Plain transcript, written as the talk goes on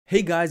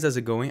Hey guys, how's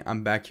it going?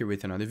 I'm back here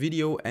with another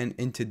video, and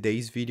in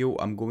today's video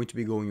I'm going to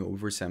be going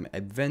over some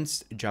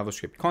advanced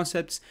JavaScript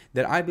concepts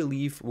that I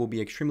believe will be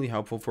extremely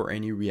helpful for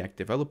any React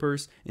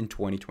developers in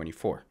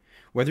 2024.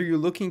 Whether you're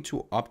looking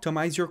to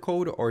optimize your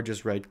code or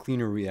just write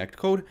cleaner React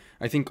code,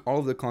 I think all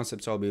of the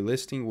concepts I'll be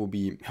listing will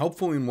be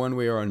helpful in one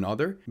way or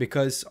another,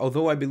 because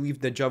although I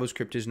believe that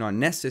JavaScript is not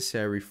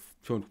necessary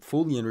to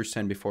fully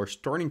understand before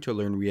starting to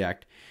learn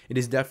React, it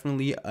is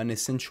definitely an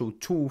essential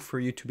tool for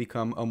you to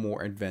become a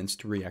more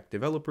advanced React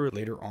developer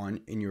later on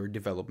in your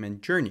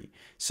development journey.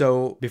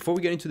 So before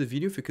we get into the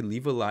video, if you could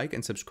leave a like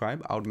and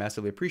subscribe, I would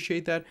massively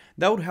appreciate that.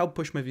 That would help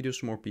push my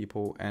videos to more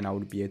people, and I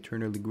would be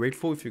eternally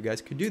grateful if you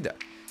guys could do that.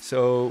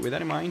 So with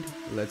that in mind,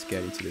 let's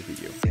get into the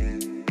video.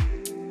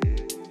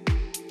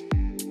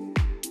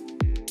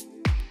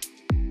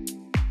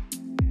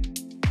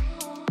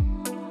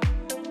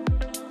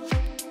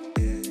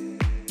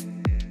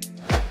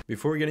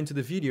 Before we get into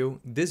the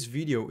video, this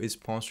video is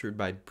sponsored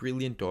by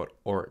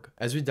Brilliant.org.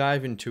 As we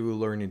dive into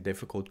learning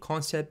difficult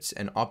concepts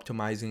and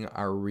optimizing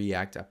our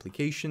React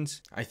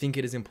applications, I think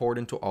it is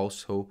important to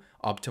also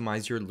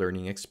optimize your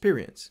learning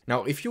experience.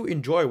 Now, if you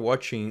enjoy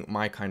watching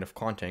my kind of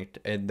content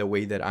and the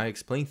way that I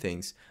explain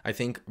things, I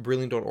think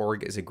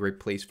Brilliant.org is a great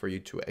place for you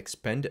to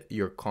expand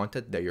your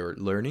content that you're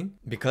learning,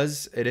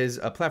 because it is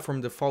a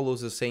platform that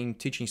follows the same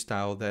teaching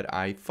style that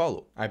I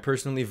follow. I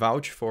personally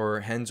vouch for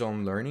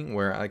hands-on learning,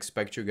 where I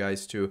expect you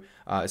guys to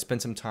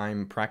spend some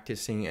time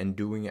practicing and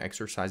doing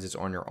exercises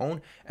on your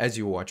own as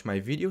you watch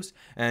my videos.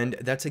 And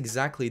that's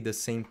exactly the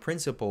same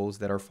principles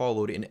that are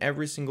followed in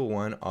every single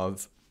one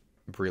of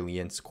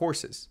Brilliant's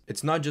courses.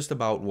 It's not just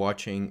about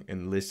watching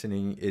and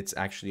listening, it's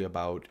actually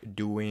about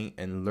doing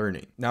and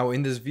learning. Now,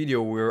 in this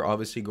video, we're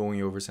obviously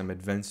going over some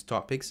advanced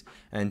topics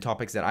and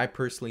topics that I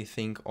personally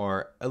think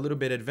are a little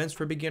bit advanced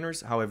for beginners,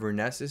 however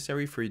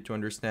necessary for you to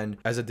understand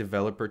as a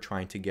developer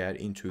trying to get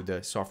into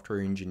the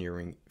software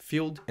engineering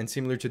field. And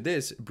similar to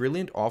this,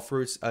 Brilliant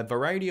offers a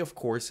variety of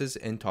courses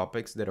and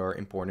topics that are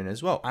important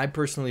as well. I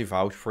personally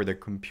vouch for the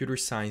Computer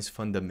Science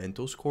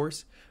Fundamentals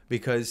course,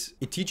 because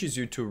it teaches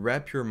you to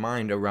wrap your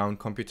mind around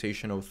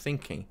computational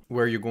thinking,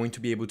 where you're going to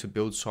be able to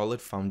build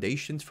solid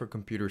foundations for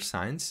computer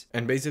science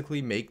and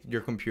basically make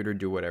your computer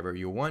do whatever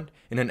you want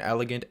in an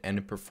elegant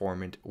and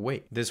performant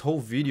way. This whole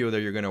video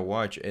that you're going to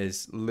watch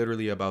is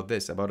literally about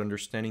this, about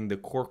understanding the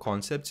core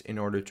concepts in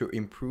order to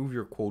improve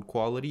your code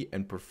quality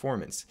and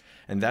performance.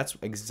 And that's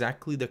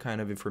exactly the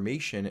kind of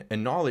information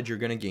and knowledge you're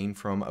going to gain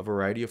from a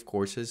variety of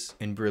courses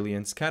in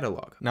Brilliant's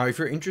catalog. Now, if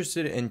you're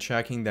interested in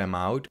checking them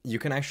out, you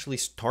can actually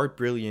start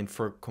Brilliant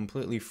for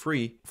completely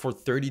free for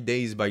 30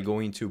 days by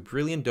going to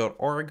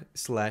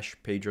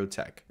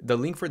brilliant.org/PedroTech. The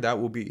link for that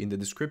will be in the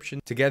description,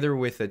 together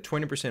with a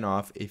 20%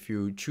 off if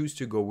you choose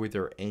to go with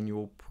their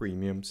annual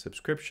premium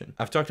subscription.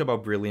 I've talked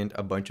about Brilliant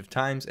a bunch of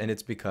times, and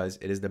it's because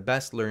it is the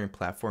best learning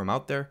platform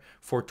out there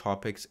for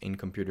topics in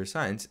computer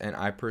science, and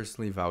I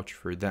personally vouch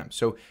for them.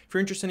 So if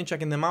you're interested in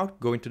checking them out,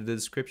 go into the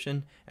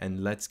description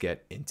and let's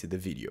get into the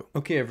video.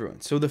 Okay,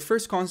 everyone. So the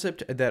first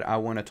concept that I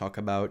want to talk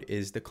about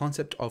is the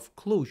concept of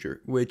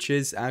closure, which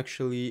is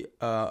actually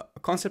a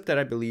concept that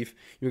I believe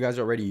you guys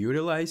already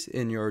utilize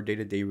in your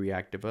day-to-day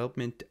React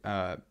development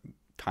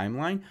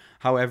timeline.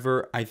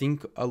 However, I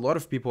think a lot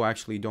of people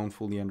actually don't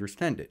fully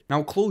understand it.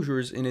 Now,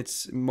 closures in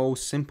its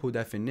most simple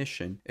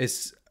definition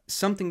is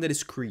something that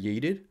is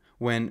created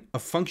when a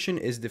function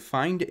is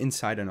defined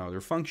inside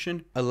another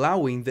function,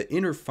 allowing the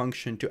inner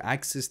function to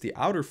access the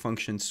outer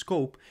function's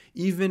scope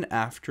even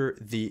after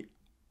the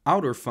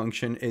outer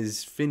function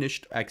is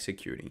finished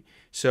executing.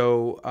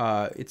 So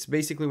it's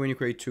basically when you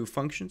create two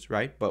functions,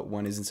 right? But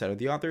one is inside of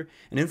the other,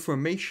 and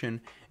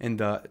information in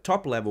the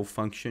top level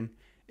function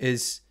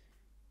is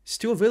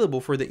still available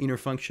for the inner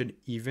function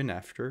even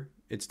after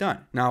it's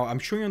done. Now, I'm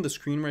showing on the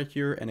screen right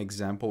here an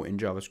example in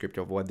JavaScript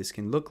of what this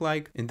can look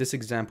like. In this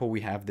example,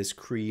 we have this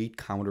create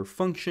counter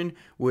function,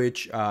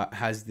 which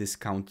has this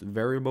count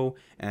variable,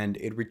 and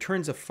it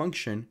returns a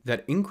function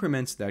that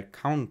increments that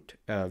count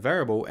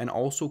variable and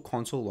also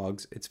console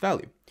logs its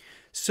value.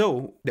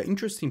 So the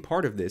interesting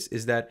part of this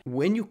is that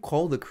when you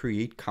call the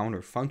create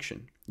counter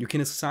function, you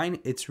can assign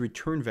its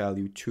return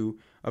value to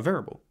a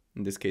variable,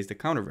 in this case, the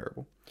counter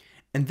variable.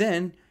 And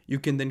then you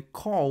can then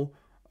call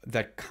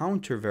that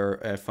counter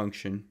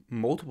function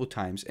multiple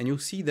times, and you'll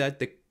see that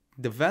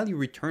the value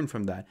returned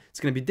from that is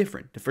going to be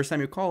different. The first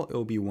time you call, it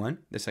will be 1.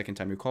 The second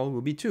time you call, it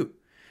will be 2.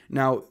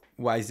 Now,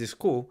 why is this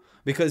cool?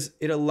 Because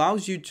it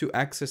allows you to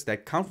access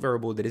that count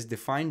variable that is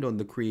defined on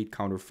the create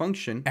counter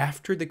function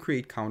after the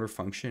create counter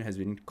function has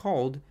been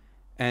called,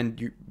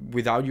 and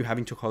without you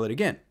having to call it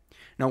again.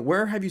 Now,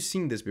 where have you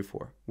seen this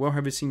before? Where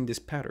have you seen this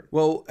pattern?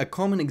 Well, a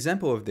common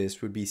example of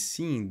this would be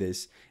seeing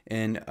this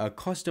in a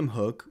custom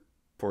hook,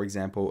 for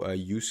example, a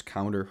use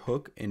counter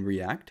hook in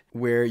React,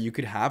 where you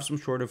could have some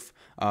sort of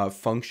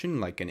function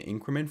like an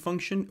increment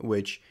function,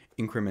 which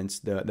increments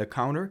the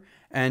counter.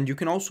 And you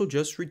can also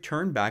just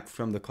return back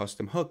from the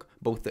custom hook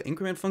both the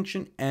increment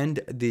function and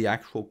the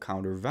actual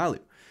counter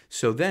value.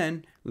 So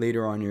then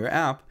later on in your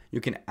app, you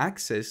can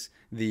access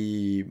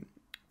the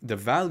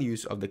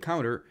values of the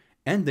counter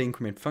and the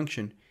increment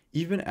function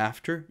even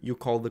after you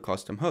call the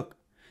custom hook.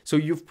 So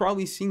you've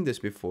probably seen this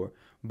before,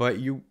 but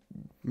you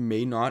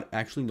may not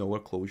actually know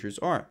what closures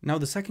are. Now,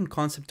 the second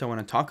concept I want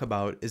to talk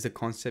about is the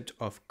concept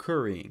of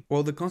currying.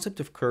 Well, the concept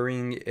of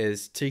currying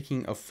is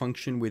taking a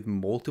function with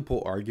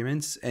multiple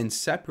arguments and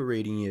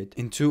separating it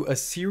into a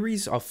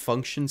series of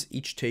functions,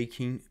 each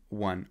taking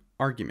one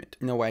argument.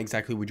 Now, why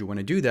exactly would you want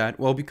to do that?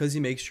 Well, because it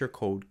makes your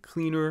code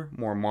cleaner,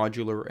 more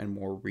modular, and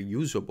more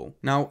reusable.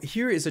 Now,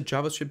 here is a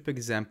JavaScript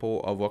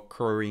example of what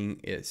currying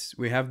is.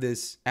 We have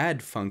this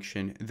add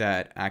function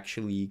that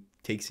actually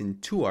takes in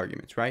two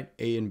arguments, right?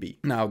 A and B.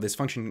 Now, this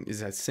function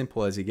is as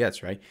simple as it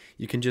gets, right?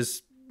 You can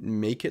just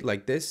make it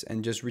like this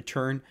and just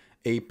return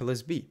A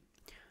plus B.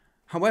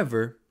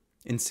 However,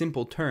 in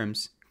simple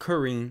terms,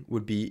 currying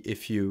would be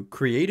if you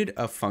created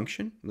a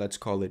function, let's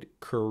call it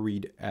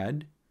curried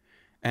add,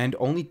 and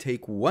only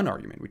take one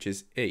argument, which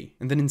is A.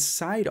 And then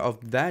inside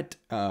of that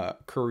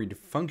curried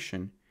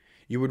function,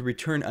 you would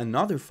return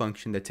another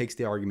function that takes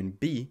the argument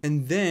B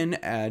and then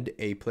add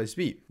A plus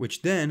B,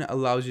 which then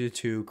allows you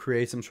to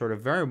create some sort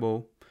of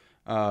variable,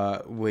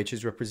 which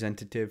is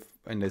representative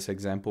in this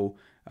example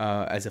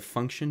as a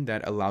function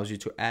that allows you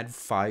to add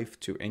 5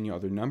 to any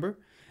other number.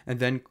 And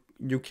then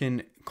you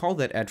can call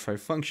that add 5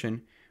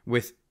 function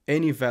with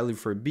any value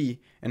for B.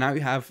 And now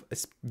you have a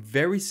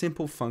very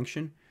simple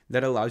function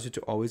that allows you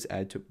to always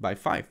add by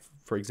 5,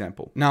 for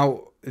example.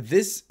 Now,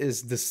 this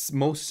is the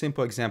most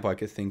simple example I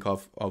could think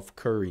of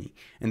currying,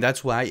 and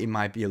that's why it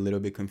might be a little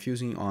bit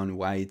confusing on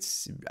why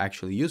it's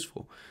actually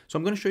useful. So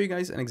I'm going to show you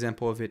guys an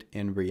example of it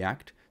in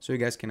React so you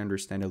guys can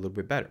understand a little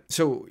bit better.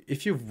 So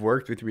if you've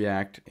worked with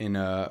React in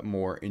a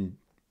more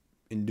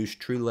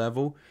industry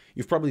level,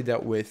 you've probably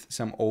dealt with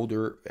some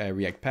older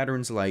React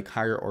patterns like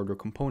higher order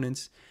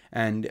components,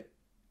 and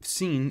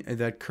seen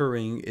that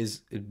currying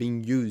is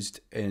being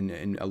used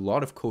in a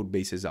lot of code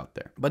bases out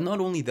there. But not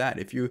only that,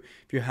 if you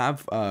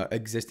have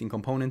existing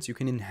components, you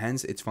can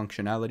enhance its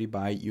functionality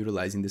by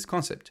utilizing this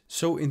concept.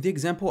 So in the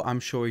example I'm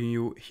showing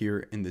you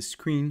here in the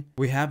screen,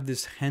 we have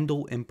this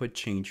handle input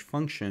change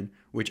function,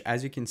 which,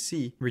 as you can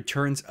see,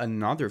 returns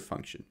another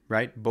function,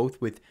 right? Both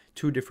with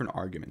two different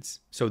arguments.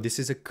 So this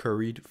is a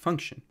curried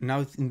function.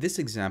 Now, in this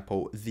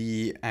example,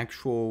 the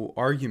actual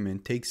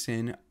argument takes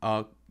in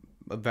a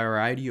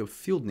variety of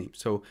field names.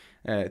 So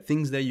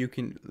things that you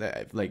can,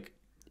 like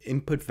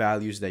input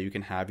values that you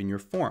can have in your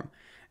form.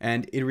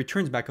 And it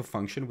returns back a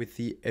function with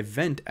the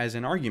event as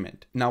an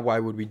argument. Now, why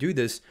would we do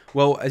this?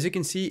 Well, as you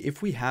can see,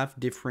 if we have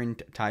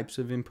different types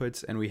of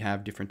inputs and we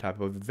have different type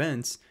of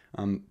events,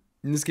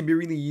 this can be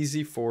really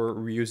easy for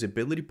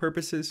reusability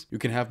purposes. You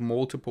can have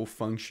multiple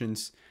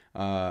functions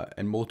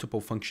and multiple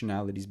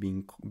functionalities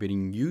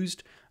being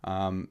used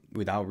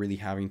without really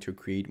having to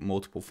create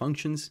multiple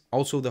functions.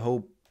 Also, the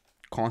whole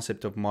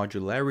concept of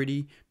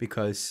modularity,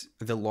 because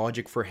the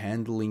logic for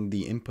handling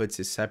the inputs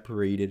is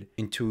separated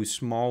into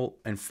small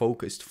and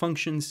focused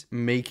functions,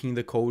 making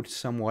the code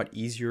somewhat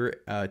easier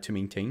to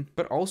maintain.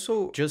 But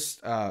also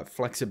just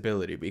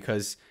flexibility,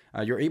 because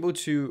you're able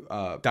to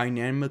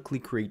dynamically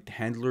create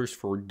handlers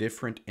for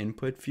different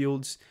input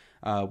fields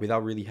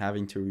without really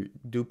having to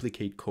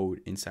duplicate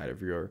code inside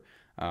of your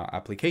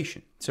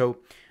application. So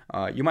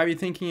you might be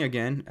thinking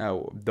again,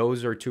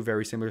 those are two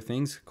very similar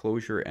things,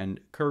 closure and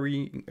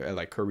curry,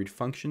 like curried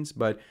functions.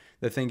 But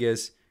the thing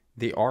is,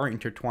 they are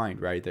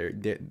intertwined, right?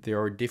 There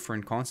are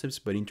different concepts,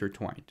 but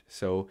intertwined.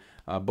 So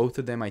both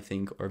of them, I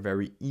think, are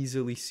very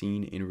easily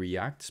seen in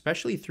React,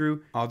 especially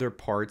through other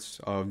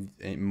parts of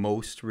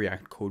most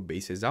React code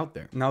bases out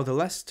there. Now, the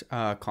last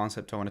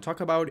concept I want to talk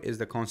about is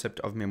the concept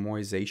of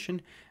memoization.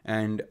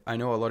 And I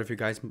know a lot of you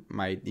guys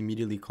might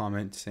immediately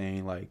comment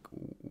saying, like,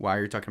 why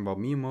are you talking about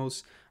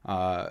memos?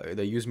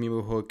 The use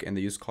memo hook and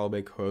the use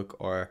callback hook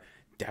are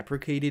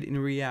deprecated in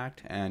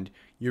React, and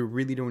you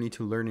really don't need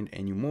to learn it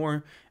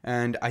anymore.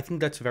 And I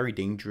think that's very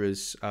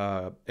dangerous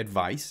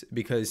advice,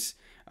 because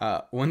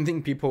one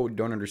thing people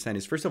don't understand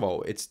is, first of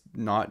all, it's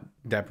not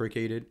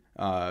deprecated.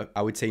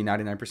 I would say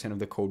 99% of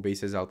the code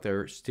bases out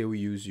there still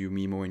use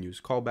umemo and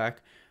use callback.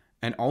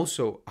 And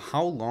also,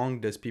 how long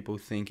does people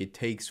think it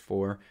takes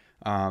for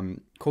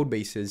code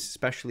bases,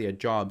 especially at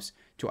jobs,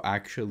 to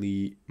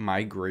actually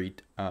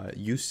migrate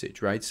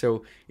usage, right?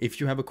 So if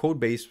you have a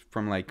code base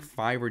from like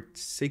 5 or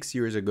 6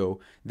 years ago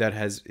that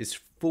is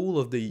full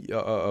of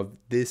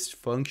these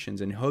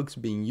functions and hooks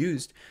being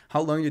used,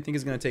 how long do you think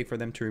it's going to take for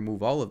them to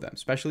remove all of them?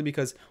 Especially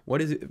because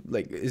what is it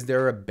like? Is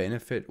there a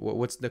benefit?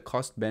 What's the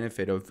cost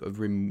benefit of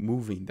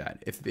removing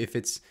that? If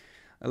it's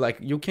like,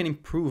 you can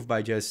improve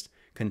by just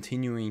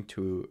continuing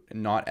to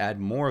not add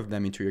more of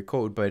them into your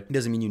code, but it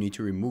doesn't mean you need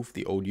to remove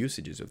the old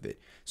usages of it.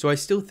 So I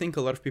still think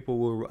a lot of people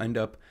will end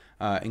up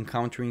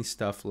encountering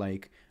stuff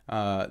like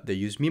the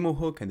use memo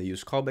hook and the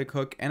use callback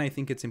hook, and I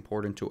think it's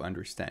important to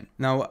understand.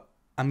 Now,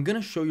 I'm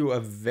gonna show you a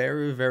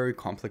very, very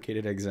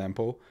complicated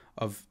example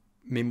of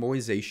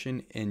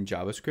memoization in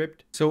JavaScript.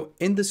 So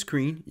in the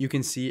screen, you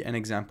can see an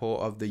example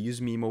of the use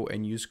memo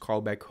and use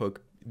callback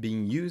hook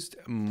being used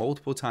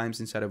multiple times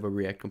inside of a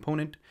React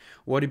component.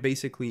 What it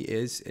basically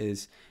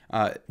is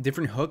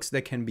different hooks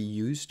that can be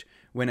used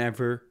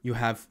whenever you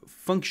have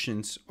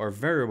functions or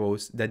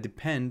variables that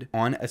depend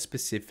on a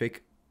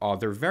specific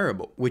other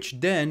variable, which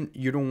then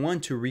you don't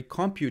want to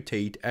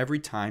recomputate every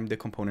time the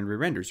component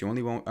re-renders. You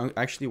only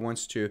actually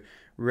wants to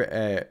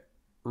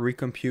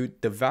recompute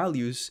the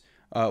values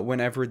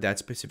whenever that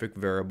specific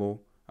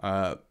variable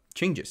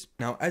changes.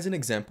 Now, as an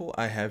example,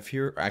 I have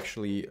here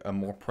actually a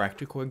more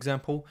practical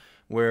example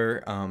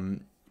where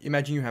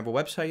imagine you have a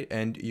website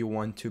and you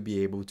want to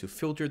be able to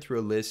filter through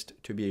a list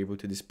to be able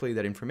to display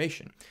that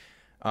information.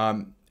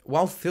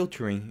 While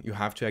filtering, you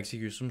have to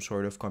execute some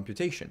sort of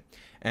computation,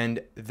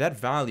 and that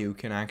value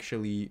can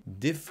actually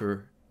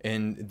differ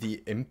in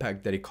the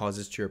impact that it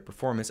causes to your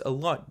performance a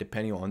lot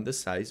depending on the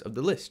size of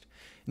the list.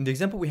 In the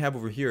example we have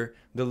over here,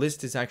 the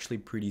list is actually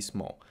pretty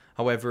small.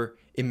 However,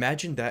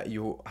 imagine that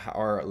you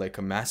are like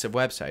a massive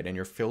website and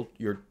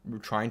you're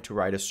trying to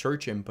write a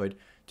search input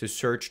to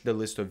search the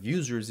list of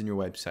users in your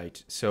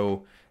website.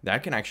 So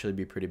that can actually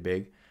be pretty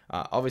big.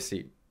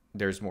 Obviously,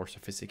 there's more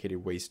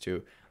sophisticated ways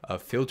to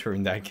filter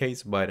in that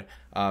case, but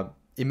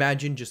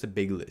imagine just a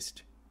big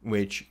list,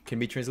 which can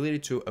be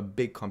translated to a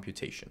big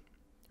computation,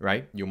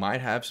 right? You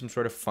might have some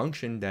sort of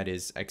function that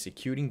is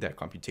executing that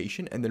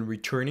computation and then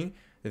returning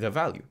the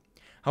value.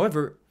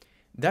 However,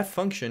 that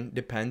function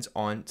depends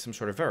on some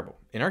sort of variable.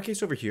 In our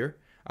case over here,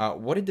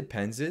 what it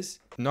depends is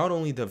not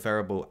only the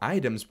variable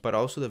items, but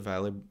also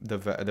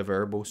the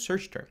variable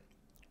search term,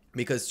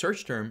 because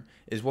search term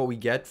is what we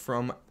get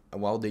from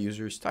while the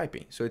user is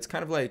typing. So it's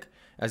kind of like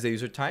as the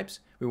user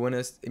types, we want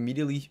to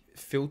immediately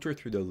filter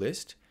through the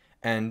list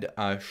and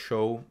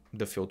show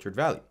the filtered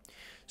value.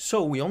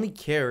 So we only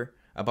care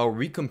about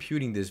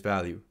recomputing this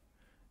value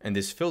and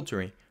this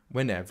filtering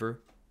whenever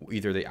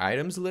either the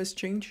items list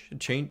changes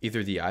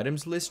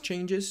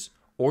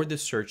or the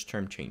search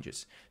term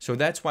changes. So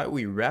that's why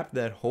we wrap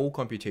that whole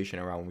computation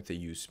around with the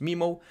use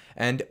memo.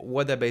 And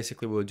what that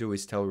basically will do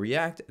is tell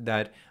React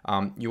that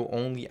you'll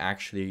only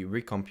actually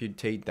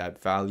recomputate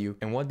that value.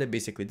 And what that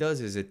basically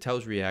does is it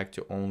tells React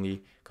to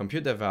only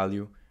compute that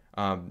value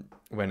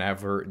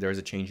whenever there's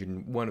a change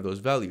in one of those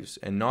values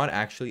and not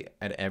actually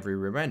at every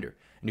re-render.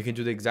 And you can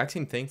do the exact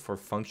same thing for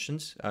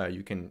functions.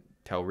 You can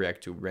tell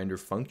React to render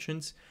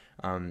functions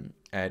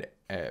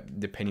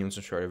depending on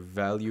some sort of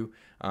value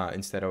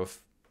instead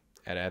of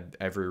at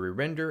every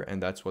re-render,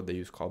 and that's what the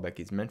use callback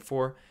is meant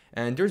for.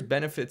 And there's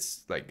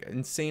benefits, like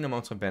insane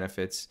amounts of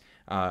benefits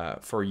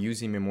for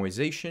using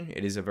memoization.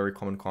 It is a very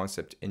common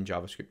concept in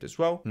JavaScript as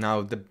well.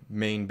 Now, the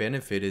main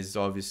benefit is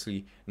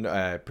obviously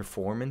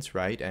performance,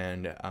 right?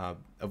 And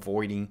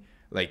avoiding,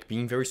 like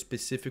being very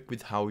specific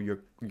with how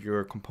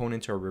your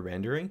components are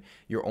re-rendering.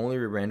 You're only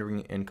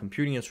re-rendering and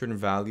computing a certain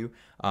value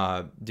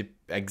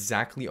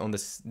exactly on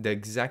the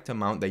exact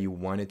amount that you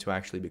want it to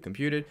actually be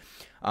computed.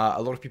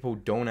 A lot of people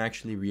don't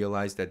actually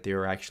realize that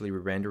they're actually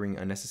re-rendering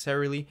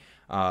unnecessarily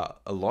a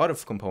lot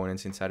of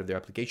components inside of their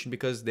application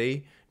because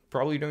they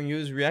probably don't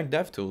use React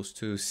DevTools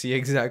to see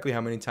exactly how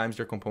many times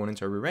their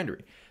components are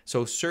re-rendering.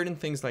 So certain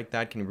things like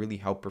that can really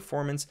help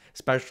performance,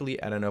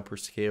 especially at an upper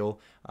scale.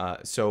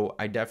 So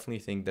I definitely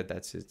think that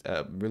that's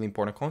a really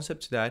important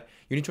concept that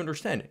you need to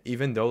understand,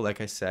 even though, like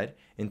I said,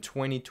 in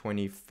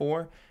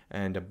 2024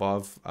 and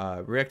above,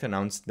 React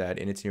announced that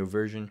in its new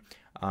version,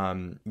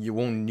 you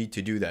won't need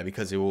to do that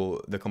because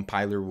the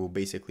compiler will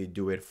basically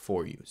do it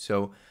for you.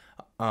 So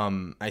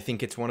I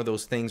think it's one of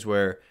those things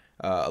where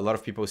a lot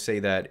of people say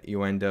that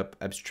you end up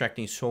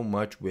abstracting so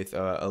much with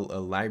a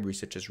library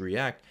such as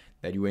React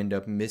that you end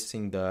up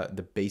missing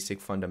the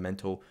basic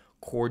fundamental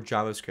core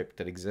JavaScript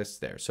that exists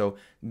there. So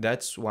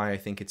that's why I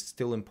think it's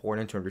still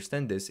important to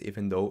understand this,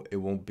 even though it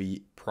won't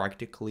be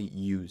practically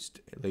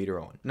used later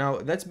on. Now,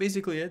 that's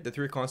basically it, the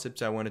three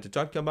concepts I wanted to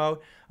talk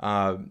about.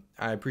 I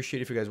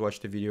appreciate if you guys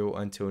watched the video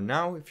until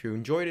now. If you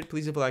enjoyed it,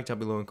 please leave a like down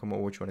below and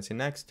comment what you want to see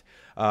next.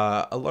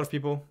 A lot of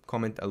people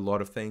comment a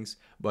lot of things,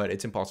 but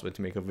it's impossible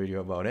to make a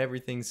video about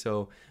everything.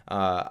 So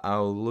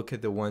I'll look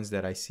at the ones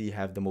that I see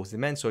have the most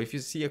demand. So if you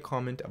see a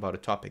comment about a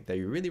topic that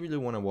you really, really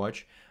want to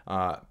watch,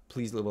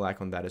 please leave a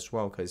like on that as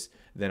well, because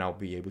then I'll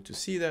be able to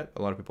see that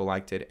a lot of people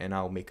liked it and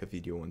I'll make a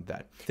video on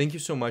that. Thank you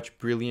so much,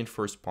 Brilliant,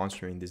 for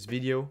sponsoring this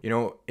video. You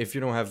know, if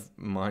you don't have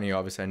money,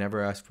 obviously I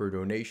never ask for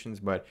donations,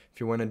 but if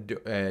you want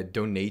to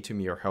donate to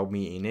me or help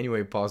me in any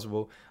way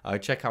possible,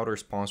 check out our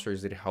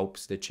sponsors. It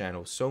helps the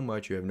channel so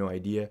much, you have no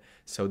idea.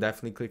 So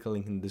definitely click a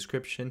link in the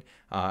description.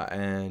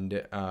 And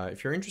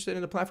if you're interested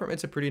in the platform,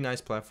 it's a pretty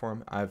nice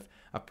platform. I've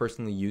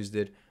personally used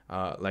it,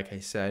 like I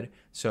said,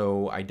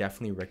 so I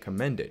definitely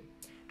recommend it.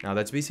 Now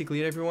that's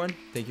basically it, everyone.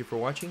 Thank you for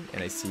watching,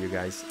 and I see you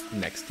guys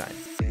next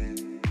time.